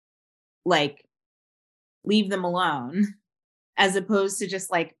like leave them alone, as opposed to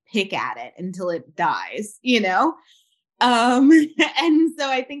just like pick at it until it dies, And so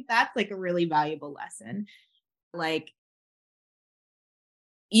I think that's like a really valuable lesson. Like,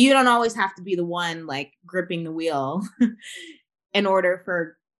 you don't always have to be the one like gripping the wheel in order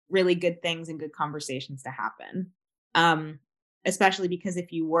for really good things and good conversations to happen. Especially because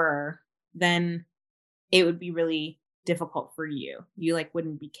if you were, then it would be really difficult for you. You like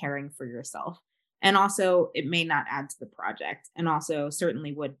wouldn't be caring for yourself. And also it may not add to the project, and also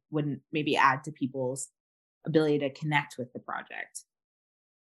certainly wouldn't maybe add to people's ability to connect with the project.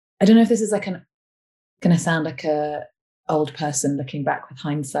 I don't know if this is like going to sound like a old person looking back with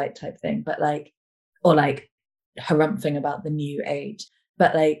hindsight type thing, but like, or like harumphing about the new age.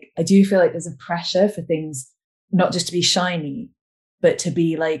 But like, I do feel like there's a pressure for things not just to be shiny, but to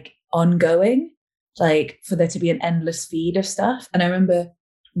be like ongoing, like for there to be an endless feed of stuff. And I remember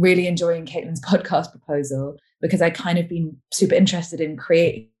really enjoying Caitlin's podcast proposal because I kind of been super interested in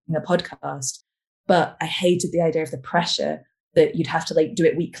creating a podcast, but I hated the idea of the pressure that you'd have to like do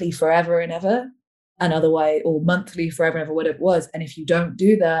it weekly forever and ever, and otherwise, or monthly forever and ever, whatever it was. And if you don't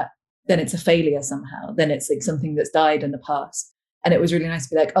do that, then it's a failure somehow. Then it's like something that's died in the past. And it was really nice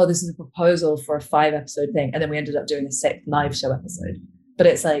to be like, oh, this is a proposal for a 5-episode thing. And then we ended up doing a 6th live show episode. But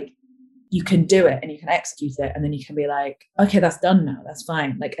it's like, you can do it and you can execute it. And then you can be like, okay, that's done now. That's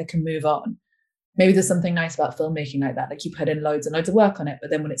fine. Like I can move on. Maybe there's something nice about filmmaking like that. Like you put in loads and loads of work on it, but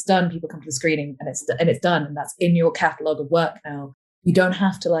then when it's done, people come to the screening and it's done. And that's in your catalog of work now. You don't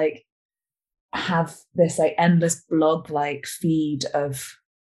have to like have this like endless blog like feed of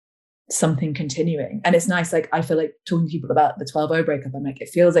something continuing. And it's nice. Like I feel like talking to people about the 12-0 breakup, I'm like, it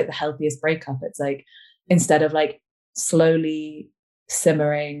feels like the healthiest breakup. It's like, instead of like slowly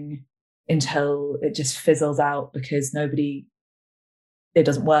simmering until it just fizzles out because it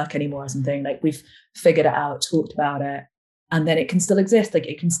doesn't work anymore or something, like we've figured it out, talked about it, and then it can still exist. Like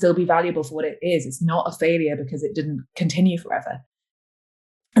it can still be valuable for what it is. It's not a failure because it didn't continue forever.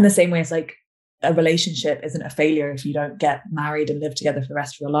 And the same way as like a relationship isn't a failure if you don't get married and live together for the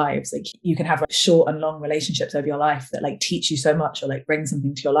rest of your lives. Like you can have like short and long relationships over your life that like teach you so much or like bring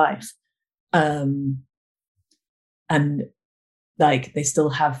something to your life. And like they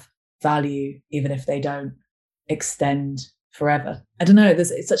still have value even if they don't extend forever. I don't know,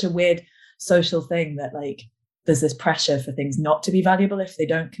 it's such a weird social thing that like there's this pressure for things not to be valuable if they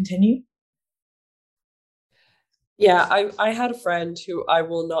don't continue. Yeah, I had a friend who I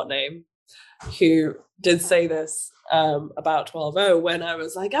will not name who did say this about 12-0 when I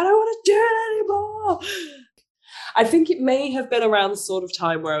was like, I don't want to do it anymore. I think it may have been around the sort of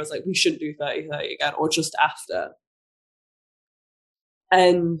time where I was like, we shouldn't do 30/30 again, or just after.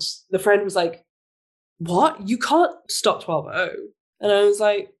 And the friend was like, what? You can't stop 12-0. And I was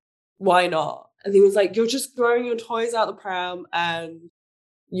like, why not? And he was like, you're just throwing your toys out the pram and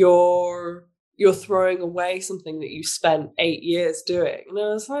you're throwing away something that you spent 8 years doing. And I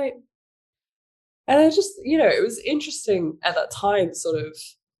was like, and I just, it was interesting at that time, sort of.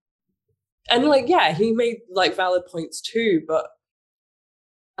 And like, yeah, he made like valid points too, but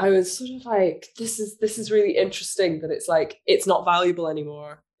I was sort of like, this is really interesting that it's like, it's not valuable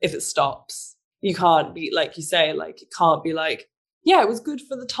anymore if it stops. You can't be, like you say, like, it can't be like, yeah, it was good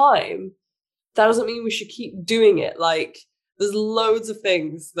for the time. That doesn't mean we should keep doing it. Like, there's loads of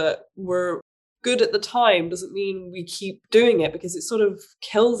things that were good at the time doesn't mean we keep doing it, because it sort of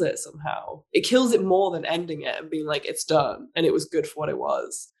kills it somehow. It kills it more than ending it and being like, it's done and it was good for what it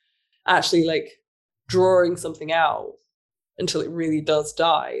was. Actually, like, drawing something out until it really does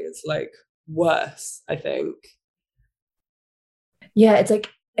die is like worse, I think. Yeah, it's like,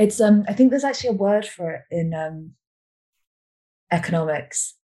 it's I think there's actually a word for it in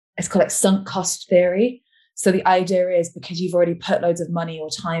economics. It's called like sunk cost theory. So the idea is, because you've already put loads of money or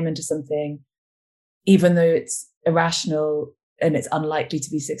time into something, even though it's irrational and it's unlikely to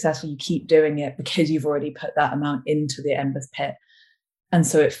be successful, you keep doing it because you've already put that amount into the endless pit. And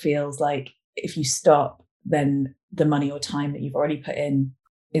so it feels like if you stop, then the money or time that you've already put in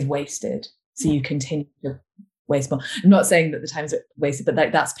is wasted. So you continue to waste more. I'm not saying that the time is wasted, but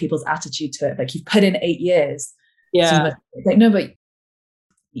like that's people's attitude to it. Like, you've put in 8 years. Yeah. So like, no, but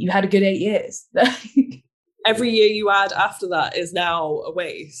you had a good 8 years. Every year you add after that is now a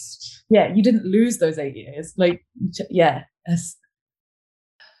waste. Yeah, you didn't lose those 8 years. Like, yeah.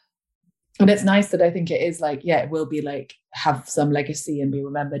 And it's nice that I think it is like, yeah, it will be like, have some legacy and be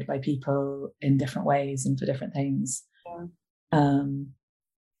remembered by people in different ways and for different things. Yeah.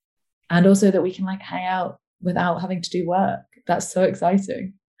 And also that we can like hang out without having to do work. That's so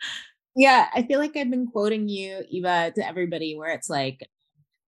exciting. Yeah, I feel like I've been quoting you, Eva, to everybody, where it's like,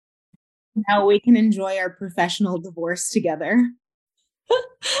 now we can enjoy our professional divorce together.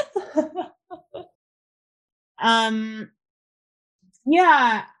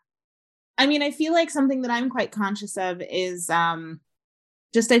 Yeah. I mean, I feel like something that I'm quite conscious of is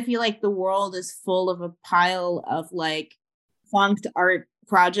just, I feel like the world is full of a pile of like funked art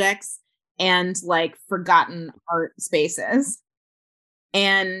projects and like forgotten art spaces.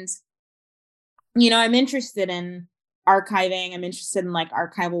 And, you know, I'm interested in archiving. I'm interested in like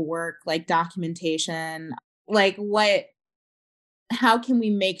archival work, like documentation, like how can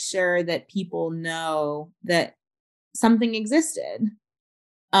we make sure that people know that something existed?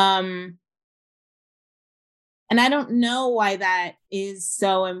 And I don't know why that is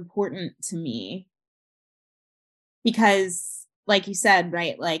so important to me, because like you said,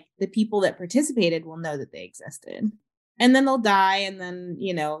 right, like the people that participated will know that they existed, and then they'll die, and then,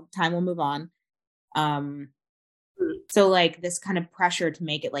 you know, time will move on. So like this kind of pressure to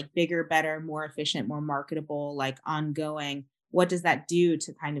make it like bigger, better, more efficient, more marketable, like ongoing, what does that do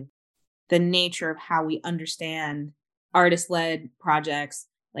to kind of the nature of how we understand artist-led projects,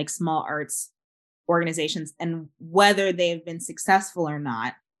 like small arts organizations, and whether they've been successful or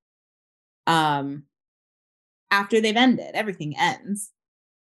not? After they've ended, everything ends.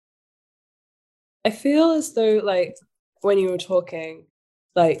 I feel as though, like, when you were talking,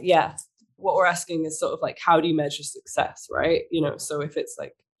 like, yeah, what we're asking is sort of like, how do you measure success, right? You know, so if it's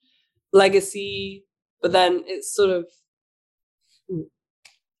like legacy, but then it's sort of,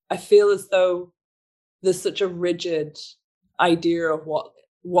 I feel as though there's such a rigid idea of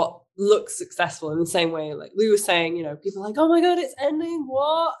what looks successful, in the same way, like Lou was saying, you know, people are like, oh my God, it's ending,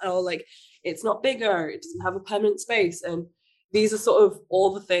 what? Or like, it's not bigger, it doesn't have a permanent space. And these are sort of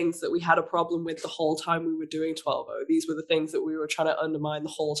all the things that we had a problem with the whole time we were doing 12O. These were the things that we were trying to undermine the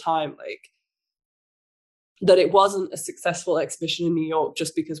whole time, like that it wasn't a successful exhibition in New York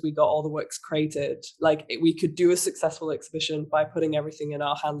just because we got all the works created. Like, we could do a successful exhibition by putting everything in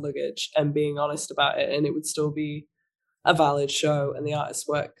our hand luggage and being honest about it, and it would still be a valid show, and the artist's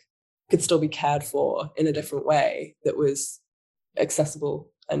work could still be cared for in a different way that was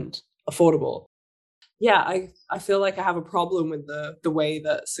accessible and affordable. Yeah, I feel like I have a problem with the way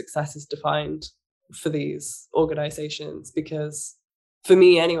that success is defined for these organizations, because for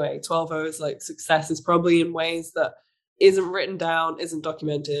me anyway, 12O's like success is probably in ways that isn't written down, isn't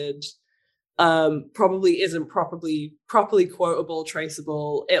documented, probably isn't properly quotable,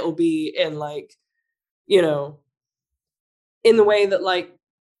 traceable. It'll be in like, you know, in the way that like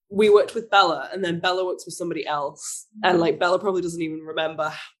we worked with Bella, and then Bella works with somebody else, and like Bella probably doesn't even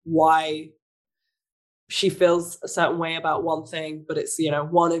remember why she feels a certain way about one thing, but it's, you know,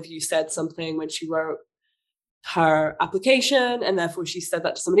 one of you said something when she wrote her application, and therefore she said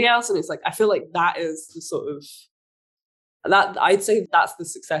that to somebody else, and it's like, I feel like that is the sort of, that I'd say that's the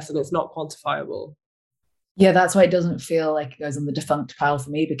success, and it's not quantifiable. Yeah, that's why it doesn't feel like it goes on the defunct pile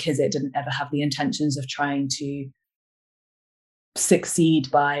for me, because it didn't ever have the intentions of trying to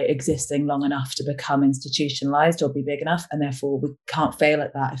succeed by existing long enough to become institutionalized or be big enough, and therefore we can't fail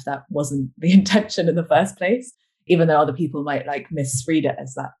at that if that wasn't the intention in the first place, even though other people might like misread it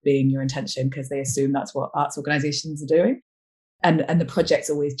as that being your intention because they assume that's what arts organizations are doing. And the project's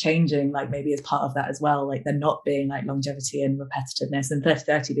always changing, like maybe as part of that as well, like they're not being like longevity and repetitiveness, and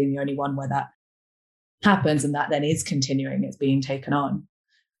 3030 being the only one where that happens, and that then is continuing, it's being taken on.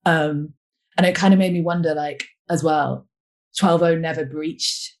 And it kind of made me wonder, like, as well, 12O never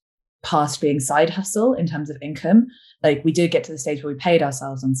breached past being side hustle in terms of income. Like, we did get to the stage where we paid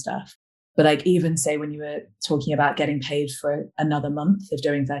ourselves on stuff. But like, even say when you were talking about getting paid for another month of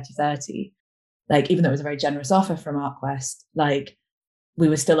doing 30/30, like, even though it was a very generous offer from ArtQuest, like, we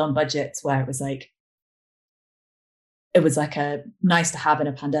were still on budgets where it was like a nice to have in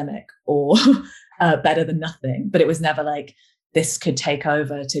a pandemic, or better than nothing. But it was never like, this could take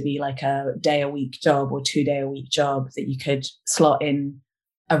over to be like a day a week job or 2 day a week job that you could slot in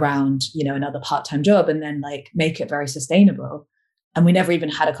around, you know, another part-time job and then like make it very sustainable. And we never even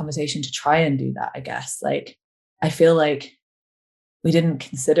had a conversation to try and do that, I guess. Like, I feel like we didn't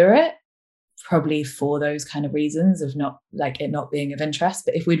consider it, probably for those kind of reasons of not like it not being of interest.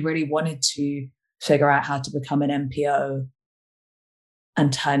 But if we'd really wanted to figure out how to become an NPO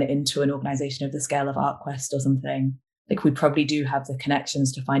and turn it into an organization of the scale of ArtQuest or something, like, we probably do have the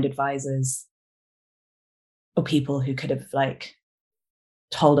connections to find advisors or people who could have like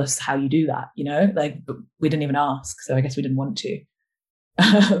told us how you do that, you know, like, but we didn't even ask. So I guess we didn't want to.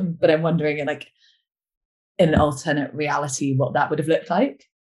 But I'm wondering, like, in an alternate reality, what that would have looked like.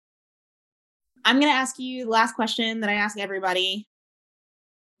 I'm going to ask you the last question that I ask everybody.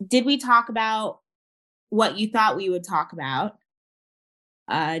 Did we talk about what you thought we would talk about?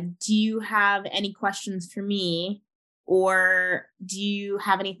 Do you have any questions for me? Or do you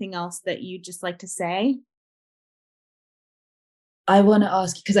have anything else that you'd just like to say? I want to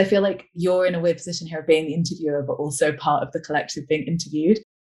ask you, because I feel like you're in a weird position here of being the interviewer, but also part of the collective being interviewed.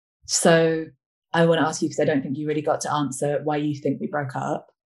 So I want to ask you, because I don't think you really got to answer why you think we broke up.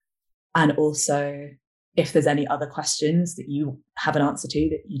 And also if there's any other questions that you have an answer to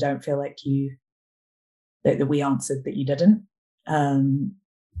that you don't feel like that we answered that you didn't.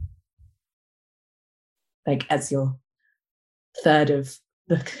 Like, as your third of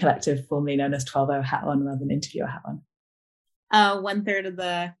the collective formerly known as 12O hat on rather than interviewer hat on. 1/3 of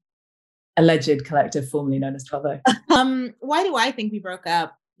the alleged collective formerly known as 12O. Why do I think we broke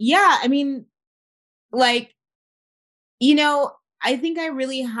up? Yeah, I mean, like, you know, I think I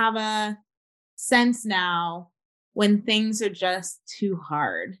really have a sense now when things are just too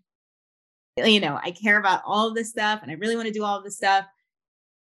hard. You know, I care about all of this stuff and I really want to do all of this stuff.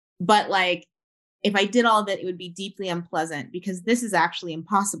 But like, if I did all of it, it would be deeply unpleasant because this is actually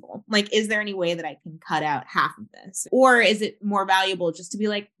impossible. Like, is there any way that I can cut out half of this? Or is it more valuable just to be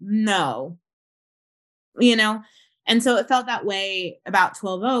like, no, you know? And so it felt that way about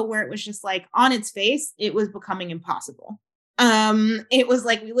 12O, where it was just like, on its face, it was becoming impossible. It was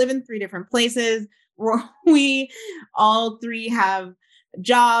like, we live in 3 different places. We all 3 have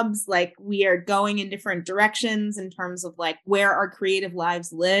jobs. Like, we are going in different directions in terms of like where our creative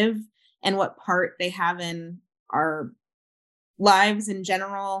lives live and what part they have in our lives in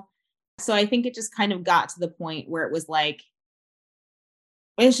general. So I think it just kind of got to the point where it was like,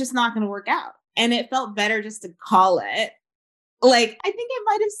 it's just not going to work out. And it felt better just to call it. Like, I think I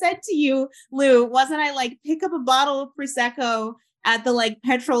might have said to you, Lou, wasn't I like, pick up a bottle of Prosecco at the like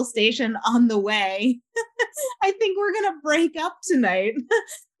petrol station on the way? I think we're going to break up tonight.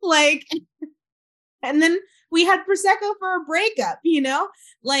 Like, and then we had Prosecco for a breakup, you know,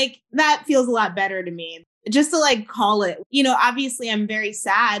 like that feels a lot better to me just to like call it, you know. Obviously I'm very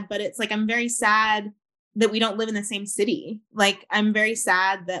sad, but it's like, I'm very sad that we don't live in the same city. Like, I'm very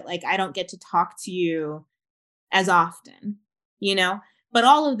sad that like, I don't get to talk to you as often, you know, but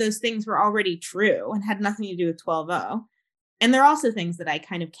all of those things were already true and had nothing to do with 12O. And there are also things that I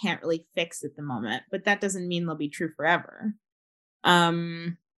kind of can't really fix at the moment, but that doesn't mean they'll be true forever.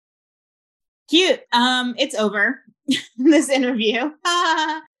 Cute. It's over. This interview.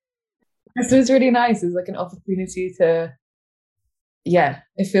 This was really nice. It's like an opportunity to, yeah,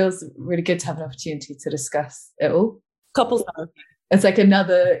 it feels really good to have an opportunity to discuss it all. Couples therapy. It's like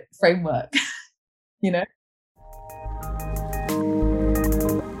another framework, you know?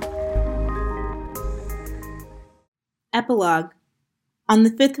 Epilogue. On the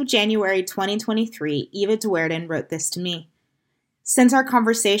 5th of January, 2023, Eva de Werden wrote this to me. Since our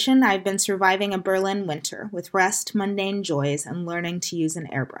conversation, I've been surviving a Berlin winter with rest, mundane joys, and learning to use an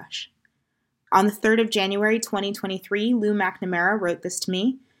airbrush. On the 3rd of January, 2023, Lou McNamara wrote this to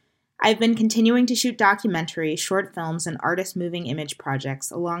me. I've been continuing to shoot documentaries, short films, and artist moving image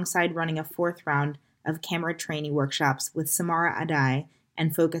projects alongside running a 4th round of camera trainee workshops with Samara Adai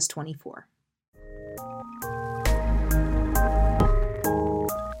and Focus 24.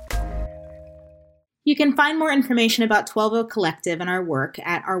 You can find more information about 12O Collective and our work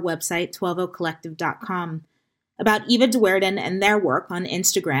at our website, 12ocollective.com. about Eva DeWerden and their work on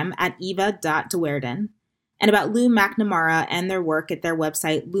Instagram at eva.dewerden, and about Lou McNamara and their work at their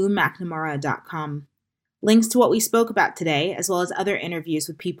website, loumcnamara.com. Links to what we spoke about today, as well as other interviews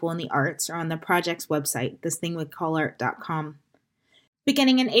with people in the arts, are on the project's website, thisthingwecallart.com.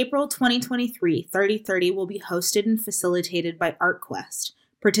 Beginning in April 2023, 3030 will be hosted and facilitated by ArtQuest.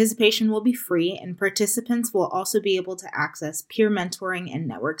 Participation will be free, and participants will also be able to access peer mentoring and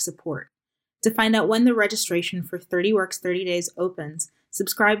network support. To find out when the registration for 30 Works 30 Days opens,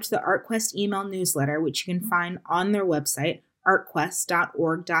 subscribe to the ArtQuest email newsletter, which you can find on their website,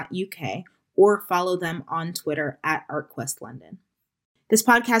 artquest.org.uk, or follow them on Twitter at ArtQuestLondon. This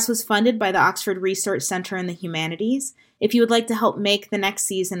podcast was funded by the Oxford Research Centre in the Humanities. If you would like to help make the next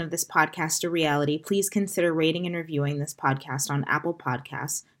season of this podcast a reality, please consider rating and reviewing this podcast on Apple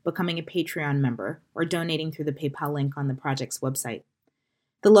Podcasts, becoming a Patreon member, or donating through the PayPal link on the project's website.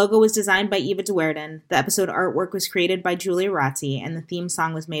 The logo was designed by Eva DeWerden, the episode artwork was created by Julia Ratti, and the theme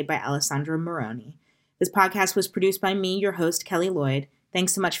song was made by Alessandro Moroni. This podcast was produced by me, your host, Kelly Lloyd.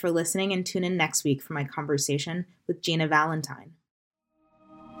 Thanks so much for listening, and tune in next week for my conversation with Gina Valentine.